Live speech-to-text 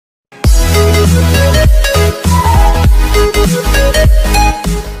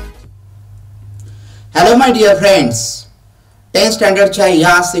Hello my dear friends, 10th स्टँडर्डच्या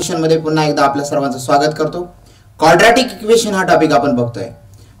या सेशनमध्ये पुन्हा एकदा आपल्या सर्वांचं स्वागत करतो. क्वाड्रॅटिक इक्वेशन हा टॉपिक आपण बघतोय.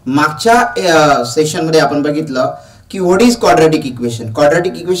 मागच्या सेशनमध्ये आपण बघितलं की what is quadratic equation,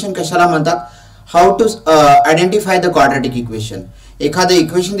 quadratic equation कशाला म्हणतात, how to identify the quadratic equation. एखादं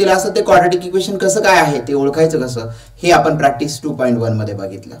इक्वेशन दिलं असतं ते क्वाड्रॅटिक इक्वेशन कसं काय आहे ते ओळखायचं कसं, हे आपण प्रॅक्टिस 2.1 मध्ये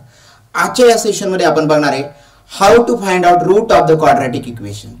बघितलं. आजच्या या सेशनमध्ये आपण बघणार आहे how to find out route of the quadratic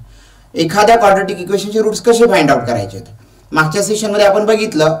equation. एखाद्या क्वाड्रॅटिक इक्वेशनचे रूट्स कसे फाइंड आउट करायचे. मागच्या सेशनमध्ये आपण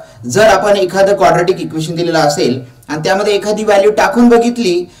बघितलं, जर आपण एखादं क्वाड्रॅटिक इक्वेशन दिलेलं असेल आणि त्यामध्ये एखादी व्हॅल्यू टाकून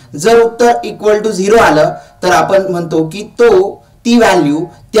बघितली, जर उत्तर इक्वल टू 0 आलं तर आपण म्हणतो की ती व्हॅल्यू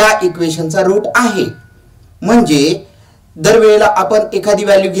त्या इक्वेशनचा रूट आहे. म्हणजे दरवेळेला आपण एखादी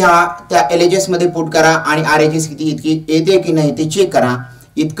व्हॅल्यू घ्या, त्या LHS मध्ये पुट करा आणि RHS किती येते की नाही ते चेक करा.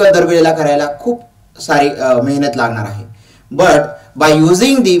 इतकं दरवेळेला करायला खूप सारी मेहनत लागणार आहे. But by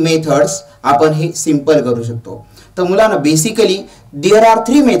using the methods आपण हे सिंपल करू शकतो. तर मुलांना basically there R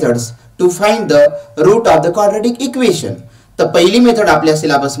 3 methods to find the route of the quadratic equation. तर पहिली मेथड आपल्या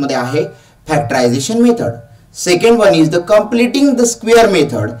सिलेबस मध्ये आहे factorisation method. Second one is the completing the square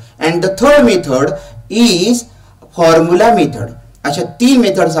method and the third method is formula method. अशा 3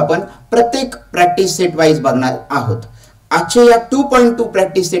 methods आपण प्रत्येक practice set wise बघणार आहोत. आजच्या या 2.2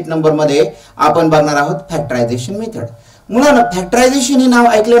 प्रॅक्टिस सेट नंबर मध्ये आपण बघणार आहोत फॅक्टरायझेशन मेथड. मुलांना फॅक्टरायझेशन हे नाव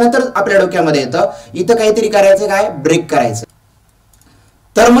ऐकल्यानंतर आपल्या डोक्यामध्ये येतं इथं काहीतरी करायचं, काय ब्रेक करायचं.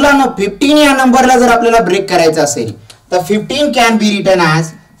 तर मुलांना 15 या नंबरला जर आपल्याला ब्रेक करायचं असेल तर 15 can be written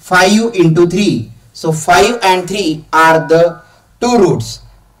as 5 into 3. So 5 and 3 R the 2 roots.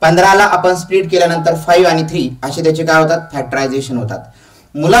 15 ला आपण स्प्लिट केल्यानंतर 5 आणि 3 असे त्याचे काय होतात, फॅक्टरायझेशन होतात.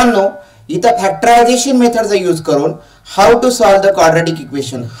 मुलांनो इथं फॅक्टरायझेशन मेथडचा यूज करून how to solve the quadratic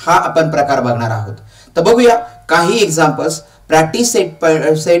equation हा आपण प्रकार बघणार आहोत. तर बघूया काही एक्झाम्पल्स प्रॅक्टिस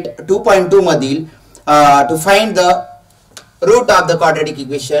सेट 2.2 मधील to find the route of the quadratic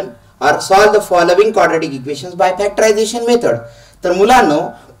equation और solve the following quadratic equations by factorisation method. तर मुलांनो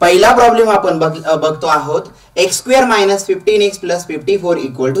पहिला प्रॉब्लेम आपण बघतो आहोत x² - 15x + 54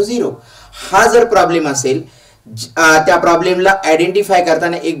 = 0. हा जर प्रॉब्लेम असेल त्या प्रॉब्लेमला आयडेंटिफाय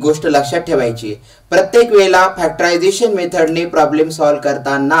करताना एक गोष्ट लक्षात ठेवायची, प्रत्येक वेळेला फॅक्टरायझेशन मेथडने प्रॉब्लेम सॉल्व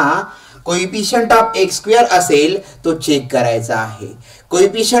करताना कोएफिशिएंट ऑफ x² असेल तो चेक करायचा आहे.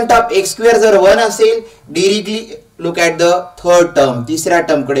 कोएफिशिएंट ऑफ x² जर 1 असेल directly look at the third term, तिसऱ्या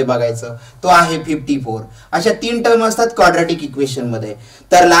टर्म कडे बघायचं, तो आहे 54. अशा 3 टर्म असतात क्वाड्रॅटिक इक्वेशन मध्ये.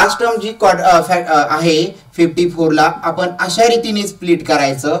 तर लास्ट टर्म जी आहे 54 ला आपण अशा रीतीने स्प्लिट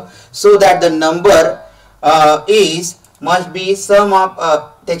करायचं so that the number is must be some of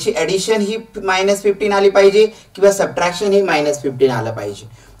त्याची ॲडिशन ही -15 आली पाहिजे किंवा सबट्रॅक्शन ही -15 आलं पाहिजे.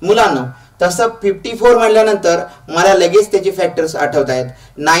 मुलांनो तसं 54 म्हणल्यानंतर मला लगेच त्याचे फॅक्टर्स आठवत आहेत.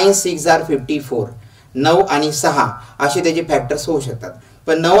 9 6 आर 54, 9 आणि 6 असे त्याचे फॅक्टर्स होऊ शकतात.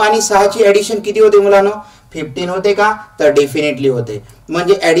 पण 9 आणि 6 ची ॲडिशन किती होते मुलांनो, 15 होते का, तर डेफिनेटली होते.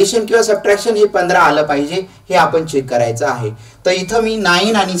 म्हणजे ॲडिशन किंवा सबट्रॅक्शन हे 15 आलं पाहिजे, हे आपण चेक करायचं आहे. तर इथं मी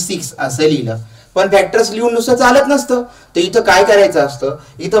 9 आणि 6 असं लिहिलं, पण फॅक्टर्स लिहून नुसतं चालत नसतं. तर इथं काय करायचं असतं,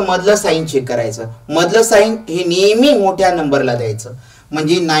 इथं मधलं साइन चेक करायचं. मधलं साइन हे नेहमी मोठ्या नंबरला द्यायचं.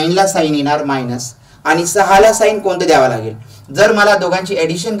 म्हणजे 9 ला साइन येणार मायनस आणि 6 ला साइन कोणतं द्यावं लागेल. जर मला दोघांची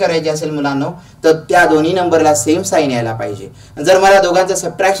ॲडिशन करायची असेल मुलांनो तर त्या दोन्ही नंबरला सेम साइन यायला पाहिजे. जर मला दोघांचं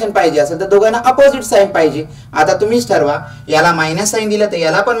सबट्रॅक्शन पाहिजे असेल तर दोघांना अपोजिट साइन पाहिजे. आता तुम्हीच ठरवा, याला मायनस साइन दिलं तर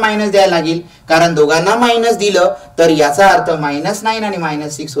याला पण मायनस द्यायला लागेल, कारण दोघांना मायनस दिलं तर याचा अर्थ -9 आणि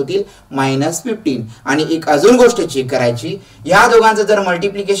 -6 होतील -15. आणि एक अजून गोष्ट चेक करायची, या दोघांचं जर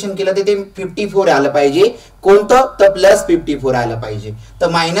मल्टिप्लिकेशन केलं तर ते 54 आलं पाहिजे. कोणतं, तर +54 आलं पाहिजे. तर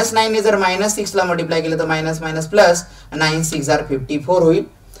 -9 ने जर -6 ला मल्टिप्लाय केलं तर मायनस प्लस 9 6 आर 54 होईल.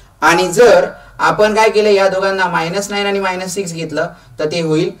 आणि जर आपण काय केलं, या दोघांना -9 आणि -6 घेतलं तर ते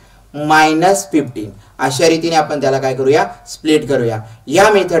होईल -15. अशा रीतीने आपण त्याला काय करूया, स्प्लिट करूया. या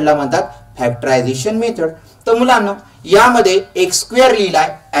मेथडला म्हणतात फॅक्टरायझेशन मेथड. तर मुलांनो यामध्ये x²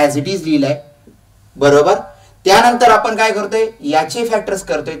 लिहिलाय ॲज इट इज लिहिलाय बरोबर. त्यानंतर आपण काय करतोय, याचे फॅक्टर्स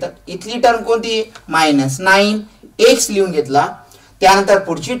करतोय. तर इथली टर्म कोणती आहे, -9 x लिहून घेतला. त्यानंतर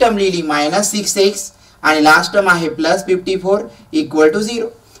पुढची टर्म लिहिली -6x आणि लास्ट टर्म आहे +54 = 0.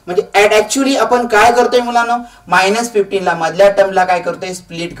 म्हणजे ऍक्च्युअली आपण काय करतोय मुलांनो, -15 ला मधल्या टर्मला काय करतोय,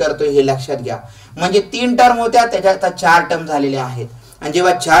 स्प्लिट करतोय. हे लक्षात घ्या. म्हणजे 3 टर्म होत्या त्याच्यात आता 4 टर्म झालेल्या आहेत. आणि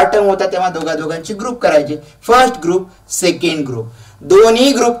जेव्हा 4 टर्म होता तेव्हा दोघांची ग्रुप करायचे. First group, second group.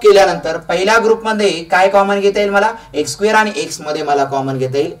 दोन्ही ग्रुप केल्यानंतर पहिल्या ग्रुप मध्ये काय कॉमन घेता येईल मला, x² आणि x मध्ये मला कॉमन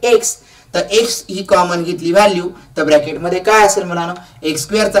घेता येईल x. तर x ही कॉमन घेतली व्हॅल्यू तर ब्रॅकेटमध्ये काय असेल मुलांनो एक्स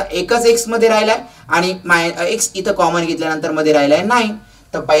स्क्वेअरचा एकच x मध्ये राहिलाय आणि x इथं कॉमन घेतल्यानंतर मध्ये राहिलाय 9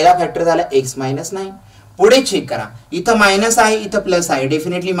 तर पहिला फॅक्टर झाला x मायनस 9. पुढे चेक करा इथं मायनस आहे इथं प्लस आहे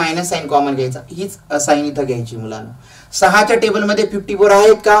डेफिनेटली मायनस साइन कॉमन घ्यायचा हीच साइन इथं घ्यायची मुलांनो. 6 च्या टेबल मध्ये 54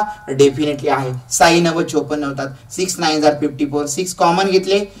 आहेत का डेफिनेटली आहे 6 9 54 होतात 6 9 54 6 कॉमन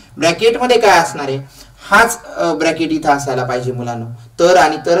घेतले ब्रॅकेट मध्ये काय असणार आहे हाच ब्रॅकेट इथं असायला पाहिजे मुलांनो तर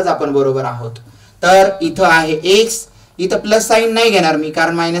आणि तरच आपण बरोबर आहोत. तर इथं आहे x इथं प्लस साइन नाही घेणार मी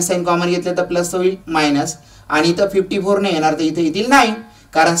कारण मायनस साइन कॉमन घेतले तर प्लस होईल मायनस आणि इथं 54 नाही येणार तर इथं येतील 9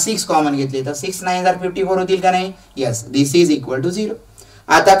 कारण 6 कॉमन घेतले तर 6 9 54 होतील का नाही yes this is equal to 0.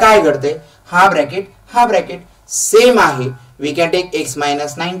 आता काय घडते हा ब्रॅकेट सेम आहे we can take x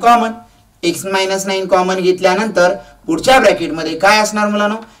minus 9 common x minus 9 common घेतल्यानंतर पुढच्या ब्रॅकेट मध्ये काय असणार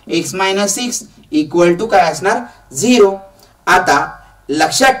मुलांनो x मायनस 6 इक्वल टू काय असणार 0. आता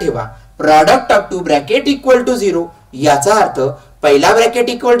लक्षात ठेवा product of two bracket equal to 0 याचा अर्थ पहिला ब्रॅकेट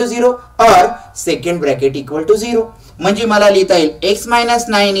इक्वल टू 0 और सेकंड ब्रॅकेट इक्वल टू 0 म्हणजे मला लिहिता येईल x मायनस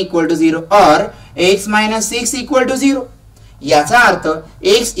 9 इक्वल टू 0 और x मायनस 6 इक्वल टू 0. याचा अर्थ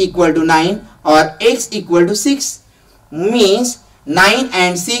x इक्वल टू 9 और x equal to 6 means 9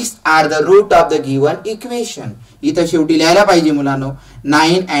 and 6 are the root of the given equation. इथं शेवटी लिहायला पाहिजे मुलांनो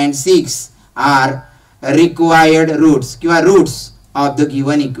 9 and 6 are required roots किंवा roots of the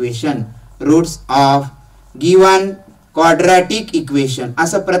given equation roots of given quadratic equation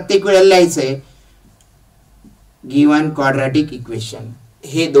असं प्रत्येक वेळेला लिहायचंय given quadratic equation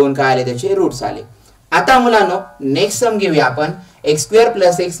हे दोन काय आले त्याचे रूट्स आले. आता मुलांनो नेक्स्ट सम घेऊया आपण x square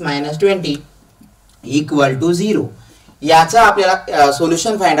plus x minus 20 equal to 0. याचा आपल्याला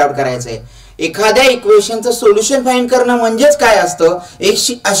सोल्युशन फाइंड आउट करायचं आहे. एखाद्या इक्वेशनचं सोल्युशन फाइंड करणं म्हणजेच काय असतं एक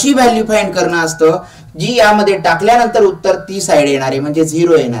अशी व्हॅल्यू फाइंड करणं असतं जी यामध्ये टाकल्यानंतर उत्तर ती साइड येणार आहे म्हणजे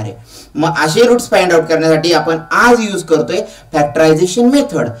 0 येणार आहे. मग असे रूट्स फाइंड आउट करण्यासाठी आपण आज यूज करतोय फॅक्टरायझेशन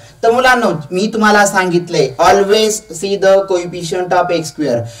मेथड. तर मुलांनो मी तुम्हाला सांगितलंय always see the coefficient of x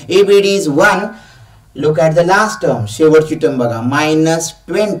square ABD is 1. Look at the last term शेवटची टर्म बघा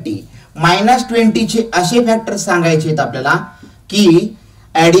 -20 चे असे फॅक्टर सांगायचे आहेत आपल्याला की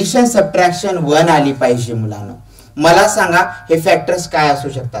ऍडिशन सबट्रॅक्शन 1 आली पाहिजे मुलांनो. मला सांगा हे फॅक्टर्स काय असू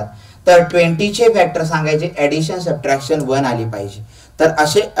शकतात तर 20 चे फॅक्टर सांगायचे ऍडिशन सबट्रॅक्शन 1 आली पाहिजे. तर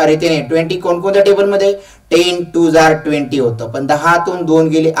असे रीतीने 20 कोणकोणत्या टेबल मध्ये 10 2 20 होतं पण 10 तून 2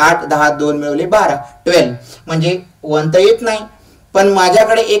 गेले 8 10 2 मिळवले 12 म्हणजे 1 तर येत नाही. पण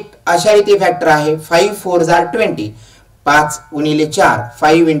माझ्याकडे एक अशा रीती फॅक्टर आहे 5 4 20 5 गुणिले 4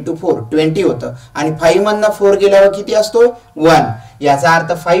 5 into 4 20 होतं आणि 5 मधनं 4 गेल्यावर किती असतो 1. याचा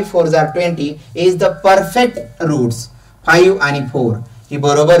अर्थ 5 4 20 इज द परफेक्ट रूट्स 5 आणि 4 ही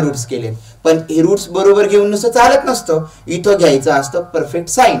बरोबर रूट्स केलेत. पण हे रूट्स बरोबर घेऊन नुसतं चालत नसतं इथं घ्यायचं असतं परफेक्ट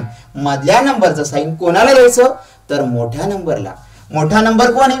साइन. मधल्या नंबरचं साइन कोणाला द्यायचं तर मोठ्या नंबरला. मोठा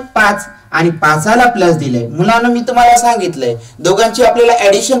नंबर कोण आहे 5 आणि 5ला प्लस दिलंय. मुलांना मी तुम्हाला सांगितलंय दोघांची आपल्याला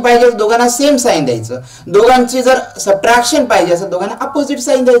ऍडिशन पाहिजे दोघांना सेम साइन द्यायचं. दोघांची जर सबट्रॅक्शन पाहिजे असं दोघांना अपोजिट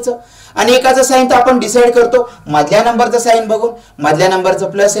साइन द्यायचं. आणि एकाचा साइन तर आपण डिसाइड करतो मधल्या नंबरचं साइन बघून. मधल्या नंबरचं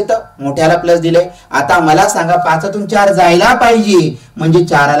प्लस येतं मोठ्याला प्लस दिलंय. आता मला सांगा 5 तून 4 जायला पाहिजे म्हणजे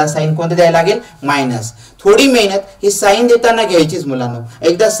 4ला साइन कोणतं द्यायला लागेल मायनस. थोडी मेहनत ही साइन देताना घ्यायचीच मुलांनो.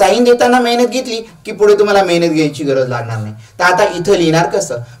 एकदा साइन देताना मेहनत घेतली की पुढे तुम्हाला मेहनत घ्यायची गरज लागणार नाही. तर आता इथं लिहिणार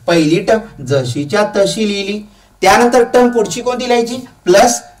कसं पहिली टर्म जशीच्या तशी लिहिली त्यानंतर टर्म पुढची कोणती लिहायची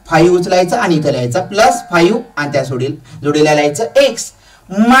 +5 उचलायचं आणि इथं लिहायचं +5 आणि त्या जोडीला लिहायचं x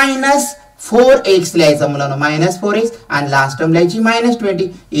 -4x लिहायचं मुलांनो -4x आणि लास्ट टर्म लिहायची -20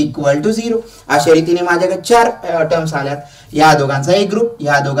 इक्वल टू 0. अशा रीतीने माझ्याकडे 4 टर्म्स आल्यात. या दोघांचा एक ग्रुप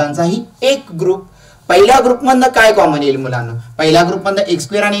या दोघांचाही एक ग्रुप. पहिल्या ग्रुप मधनं काय कॉमन येईल मुलांना पहिल्या ग्रुप मधनं x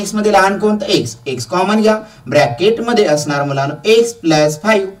स्क्वेअर आणि x मध्ये लहान कोणतं x कॉमन घ्या. ब्रॅकेट मध्ये असणार मुलांनो x +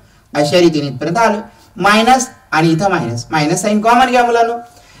 5 अशा रीतीने इथपर्यंत आलं मायनस आणि इथं मायनस साइन कॉमन घ्या मुलांनो.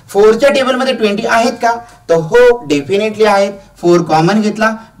 4 च्या टेबल मध्ये 20 आहेत का तर हो डेफिनेटली आहेत. 4 कॉमन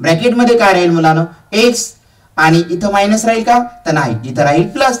घेतला ब्रॅकेट मध्ये काय राहील मुलांनो x आणि इथं मायनस राहील का तर नाही इथं राहील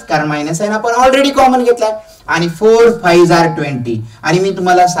प्लस कारण मायनस साइन आपण ऑलरेडी कॉमन घेतलाय. आणि 4 5 20 आणि मी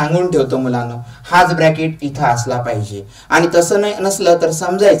तुम्हाला सांगून ठेवतो मुलांनो हाच ब्रॅकेट इथं असला पाहिजे. आणि तसं नसलं तर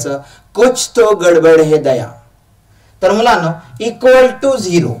समजायचं कुछ तो गडबड है दया. तर मुलांनो इक्वल टू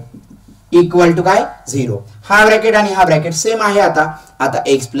 0 इक्वल टू काय 0 हा ब्रॅकेट आणि हा ब्रॅकेट सेम आहे. आता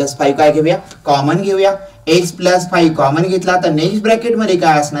x + 5 काय घेऊया कॉमन घेऊया. x + 5 कॉमन घेतला तर नेक्स्ट ब्रॅकेट मध्ये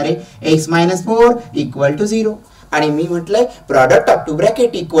काय असणार आहे x - 4 इक्वल टू 0. आणि मी म्हटलंय product of two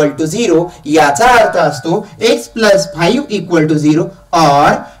bracket equal to 0 याचा अर्थ असतो x + 5 इक्वल टू 0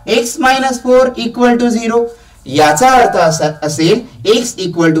 और x - 4 इक्वल टू 0. याचा अर्थ असेल x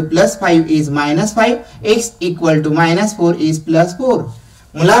equal to +5 is -5, x equal to -4 is +4.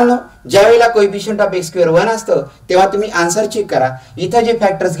 मुलांनो, ज्या वेळेला कोएफिशियंट ऑफ x² 1 असतं तेव्हा तुम्ही आन्सर चेक करा. इथं जे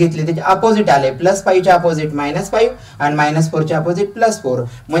फॅक्टर्स घेतले त्याचे अपोजिट आले. +5 च्या अपोजिट -5 आणि -4 च्या अपोजिट +4.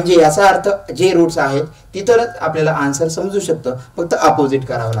 म्हणजे याचा अर्थ जे रूट्स आहेत तिथंच आपल्याला आन्सर समजू शकतं, फक्त अपोजिट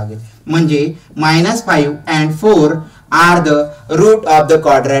करावं लागेल. म्हणजे -5 and 4 R the route of the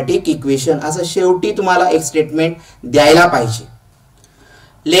quadratic equation. असं शेवटी तुम्हाला एक स्टेटमेंट द्यायला पाहिजे.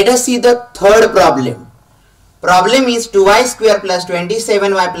 Let us see the third problem. Problem is 2y² +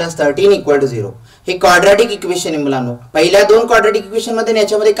 27y + 13 = 0. हे क्वाड्रॅटिक इक्वेशन आहे मुलांनो. पहिल्या दोन क्वाड्रॅटिक इक्वेशन मध्ये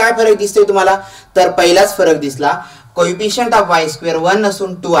याच्यामध्ये काय फरक दिसतोय तुम्हाला? तर पहिलाच फरक दिसला, कोएफिशियंट ऑफ y² 1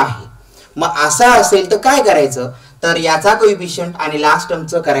 नसून 2 आहे. मग असं असेल तर काय करायचं? तर याचा कोएफिशियंट आणि लास्ट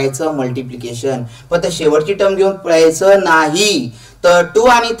टर्मचं करायचं मल्टिप्लिकेशन. फक्त शेवटची टर्म घेऊन पळायचं नाही. तर 2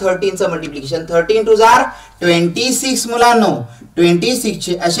 आणि 13 चं मल्टिप्लिकेशन, 13 2 जार 26 मुलांनो. 26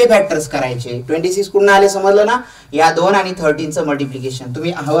 चे असे फॅक्टर्स करायचे. 26 कुठून आले समजलं ना? या 2 आणि 13 चं मल्टिप्लिकेशन.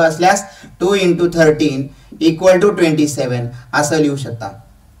 तुम्ही हवं असल्यास 2 × 13 = 27 असं लिहू शकता.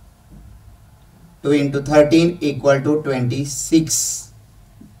 2 × 13 = 26.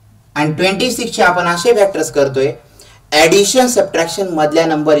 आणि 26 चे आपण असे फॅक्टर्स करतोय, ऍडिशन सबट्रॅक्शन मधल्या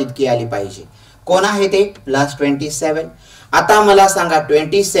नंबर इतकी आली पाहिजे. कोण आहे ते? +27. आता मला सांगा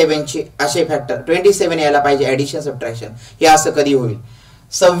 27 चे असे फॅक्टर 27 यायला पाहिजे ऍडिशन सबट्रॅक्शन. हे असं कधी होईल?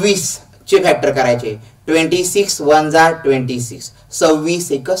 26 चे फॅक्टर करायचे. 26 1 जार 26,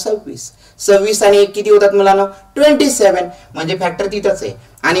 26 1 26, 26 आणि 1 किती होतात मुलांनो? 27. म्हणजे फॅक्टर तिथंच आहे.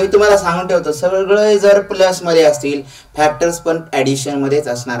 आणि मी तुम्हाला सांगून ठेवतो, सगळे जर प्लस मध्ये असतील फॅक्टर्स पण ऍडिशन मध्येच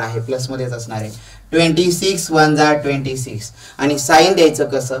असणार आहे, प्लस मध्येच असणार आहे. 26 1 जार 26. आणि साइन द्यायचं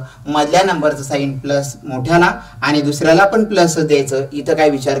कसं? मधल्या नंबरचं साइन प्लस मोठ्याला आणि दुसऱ्याला पण प्लस द्यायचं. इथं काय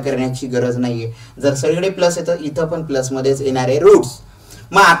विचार करण्याची गरज नाहीये. जर सगळीकडे प्लस येतं इथं पण प्लस मध्येच येणारे रूट्स.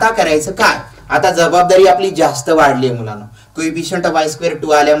 मग आता करायचं काय? आता जबाबदारी आपली जास्त वाढली आहे मुलांनो. कोएफिशियंट ऑफ y²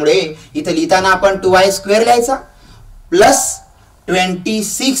 2 आल्यामुळे इथं लिहिताना आपण 2y² लिहायचा प्लस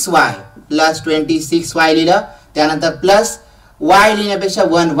 26y + 26y लिहिलं. त्यानंतर प्लस y लिहिण्यापेक्षा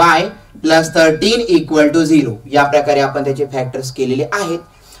 1y + 13 = 0. या प्रकारे आपण त्याचे फॅक्टर्स केलेले आहेत.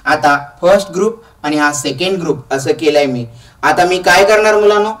 आता फर्स्ट ग्रुप आणि हा सेकंड ग्रुप असं केलंय मी. आता मी काय करणार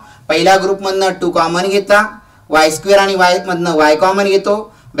मुलांनो? पहिल्या ग्रुप मधनं 2 कॉमन घेतला, y² आणि y मधनं y कॉमन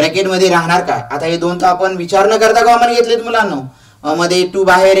घेतो. ब्रॅकेट मध्ये राहणार काय? आता हे दोन तर आपण विचार न करता कॉमन घेतलेत मुलांनो. मध्ये 2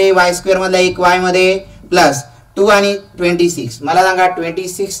 बाहेर आहे, y² मधला 1 y मध्ये प्लस 2 आणि 26. मला सांगा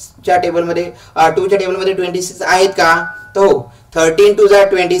 26 च्या टेबल मध्ये 2 च्या टेबल मध्ये 26 आहेत का? तो 13 2 जार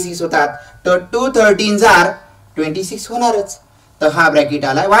 26 होतात. तर 2 13 जार 26 होणारच. तर हा ब्रॅकेट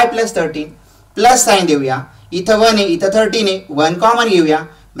आला y + 13. प्लस साइन देऊया. इथं 1 आहे, इथं 13 आहे, 1 कॉमन घेऊया.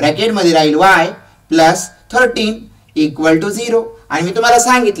 ब्रॅकेट मध्ये राहील y + 13 = 0. आणि मी तुम्हाला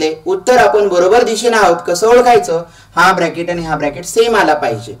सांगितले उत्तर आपण बरोबर दिशेने आहोत. कसं ओळखायचं? हा ब्रॅकेट आणि हा ब्रॅकेट सेम आला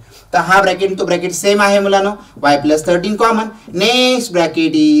पाहिजे. तर हा ब्रॅकेट तो ब्रॅकेट सेम आहे मुलांनो. y + 13 common. Next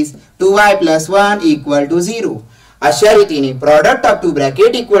bracket is 2y + 1 = 0. अशा रीतीने प्रॉडक्ट ऑफ 2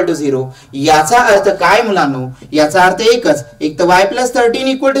 ब्रॅकेट = 0. याचा अर्थ काय मुलांनो? याचा अर्थ एकच, एक तर y +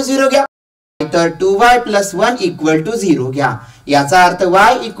 13 = 0 घ्या, तर 2y + 1 = 0 घ्या. याचा अर्थ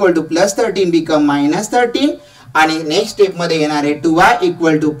y = +13 become -13 आणि नेक्स्ट स्टेप मध्ये येणार आहे 2y =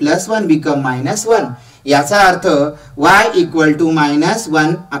 +1 become -1. याचा अर्थ y =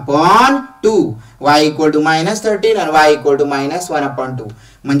 -1/2. y = -13 आणि y = -1/2.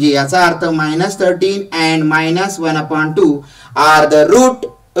 म्हणजे याचा अर्थ -13 and -1/2 R the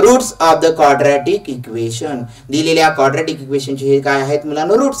roots of the quadratic equation. दिलेल्या क्वाड्रॅटिक इक्वेशनचे हे काय आहेत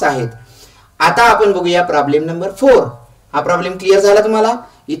मुलांनो? रूट्स आहेत. आता आपण बघूया प्रॉब्लेम नंबर 4. हा प्रॉब्लेम क्लिअर झाला तुम्हाला?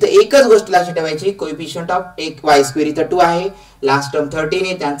 इथं एकच गोष्ट लक्षात ठेवायची, कोएफिशियंट ऑफ y² इथं 2 आहे, लास्ट टर्म 13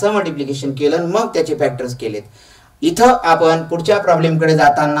 आहे, त्यांचं मल्टिप्लिकेशन केलं मग त्याचे फॅक्टर्स केलेत. इथं आपण पुढच्या प्रॉब्लेम कडे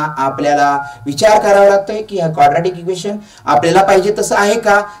जाताना आपल्याला विचार करावा लागतोय की हा क्वाड्रॅटिक इक्वेशन आपल्याला पाहिजे तसं आहे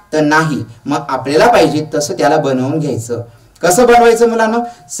का? तर नाही. मग आपल्याला पाहिजे तसं त्याला बनवून घ्यायचं. कसं बनवायचं मुलांनो?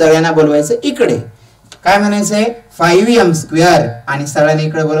 सगळ्यांना बोलवायचं इकडे. काय म्हणायचंय? 5m² आणि सगळ्यांना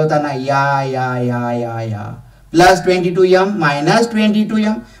इकडे बोलवताना या या या या या +22m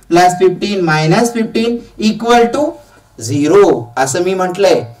 -22m +15 -15 = 0 असं मी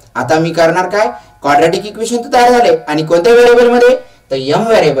म्हटलंय. आता मी करणार काय? क्वाड्रॅटिक इक्वेशन तर तयार झाले आणि कोणत्या व्हेरिएबल मध्ये? तर m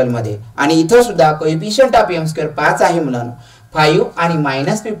व्हेरिएबल मध्ये. आणि इथं सुद्धा कोएफिशियंट ऑफ m² 5 आहे मुलांनो. 5 आणि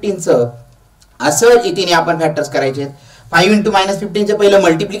 -15 चं असं रीतीने आपण फॅक्टर्स करायचे. 5 × -15 चं पहिलं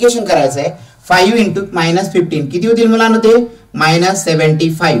मल्टिप्लिकेशन करायचं आहे. 5 × -15 किती होतील मुलांनो? ते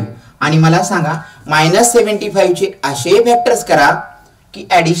 -75. आणि मला सांगा -75 चे असे फॅक्टर्स करा की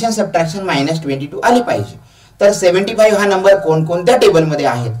ऍडिशन सबट्रॅक्शन -22 आली पाहिजे. तर 75 हा नंबर कोणकोणत्या टेबलमध्ये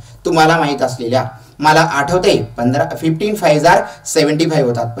आहेत तुम्हाला माहित असलेल्या. मला आठवते 15 5 75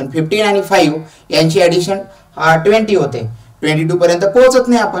 होतात, पण 15 आणि 5 यांची ॲडिशन 20 होते. 22 पर्यंत पोहोचत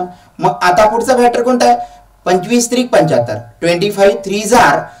नाही आपण. मग आता पुढचा फॅक्टर कोणता आहे? 25 3 75. 25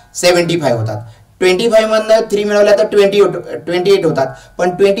 3 75 होतात. 25 मधनं 3 मिळवल्या तर 28 होतात, पण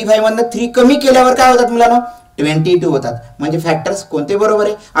 25 मधनं 3 कमी केल्यावर काय होतात मुलांनो? 22 होतात. म्हणजे फॅक्टर्स कोणते बरोबर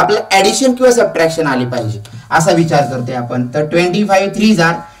आहे? आपल्याला ऍडिशन किंवा सबट्रॅक्शन आली पाहिजे असा विचार करते आपण. तर 25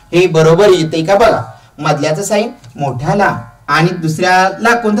 3 हे बरोबर येते का बघा. मधल्याचं साईन मोठ्याला आणि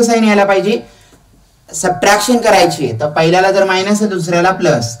दुसऱ्याला कोणतं साईन यायला पाहिजे? सबट्रॅक्शन करायची आहे. तर पहिल्याला जर मायनस आहे दुसऱ्याला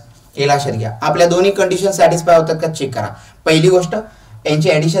प्लस. हे लक्षात घ्या. आपल्या दोन्ही कंडिशन सॅटिस्फाय होतात का चेक करा. पहिली गोष्ट, यांची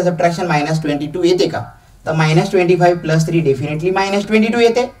ऍडिशन सबट्रॅक्शन -22 येते का? तर -25 + 3 डेफिनेटली -22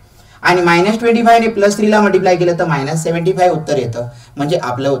 येते. आणि -25 ने +3 ला मल्टिप्लाय केलं तर -75 उत्तर येतं. म्हणजे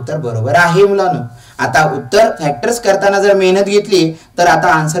आपलं उत्तर बरोबर आहे मुलांनो. आता उत्तर फॅक्टर्स करताना जर मेहनत घेतली तर आता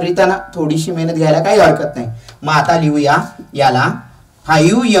आन्सर लिहिताना थोडीशी मेहनत घ्यायला काही हरकत नाही. मग आता लिहूया याला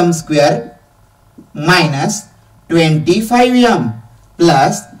 5m² - 25m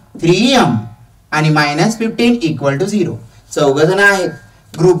 + 3m आणि -15 = 0. चौघजण आहेत.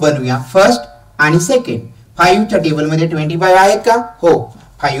 ग्रुप बनवूया फर्स्ट आणि सेकंड. 5 च्या टेबलमध्ये 25 आहेत का? हो.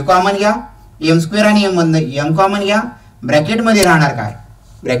 5 कॉमन घ्या. m² आणि m मधनं m कॉमन घ्या. ब्रॅकेट मध्ये राहणार काय?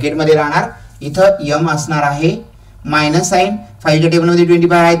 ब्रॅकेट मध्ये राहणार इथं m असणार आहे मायनस साइन. 5 च्या टेबलमध्ये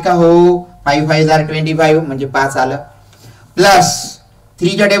 25 आहेत का? हो. 5 5 25 म्हणजे 5 आलं. प्लस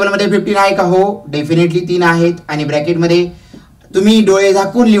 3 च्या टेबलमध्ये 15 आहे का? हो. डेफिनेटली 3 आहेत. आणि ब्रॅकेट मध्ये तुम्ही डोळे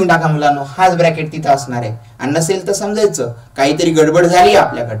झाकून लिहून टाका मुलांनो. हाच ब्रॅकेट तिथं असणार आहे. आणि नसेल तर समजायचं काहीतरी गडबड झाली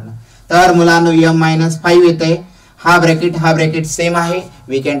आपल्याकडनं. तर मुलांनो m - 5 येतंय. हा ब्रॅकेट सेम आहे.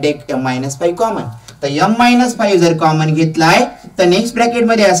 We can take m - 5 common. तर m - 5 जर कॉमन घेतलाय तर नेक्स्ट ब्रॅकेट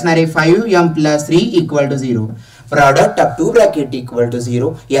मध्ये असणार आहे 5m + 3 = 0. Product of two bracket =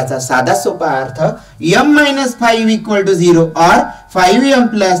 0. याचा साधा सोपा अर्थ m - 5 = 0 और 5m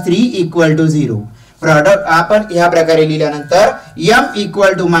 + 3 = 0. प्रोडक्ट आपण ह्या प्रकारे लिहिल्यानंतर m =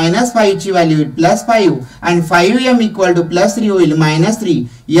 -5 ची व्हॅल्यू होईल +5 आणि 5m = +3 होईल -3.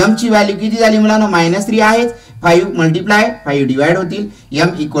 m ची व्हॅल्यू किती झाली मुलांनो? -3 आहेत. 5 मल्टिप्लाय 5 डिवाइड होतील. m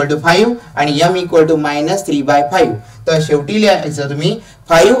 = 5 आणि m = -3/5. तर शेवटी लिहायचं तुम्ही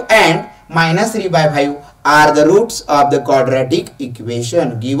 5 and -3/5 are the roots of the quadratic equation.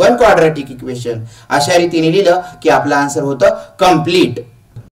 Given quadratic equation अशा रीतीने लिहिलं की आपलं आन्सर होतं कंप्लीट.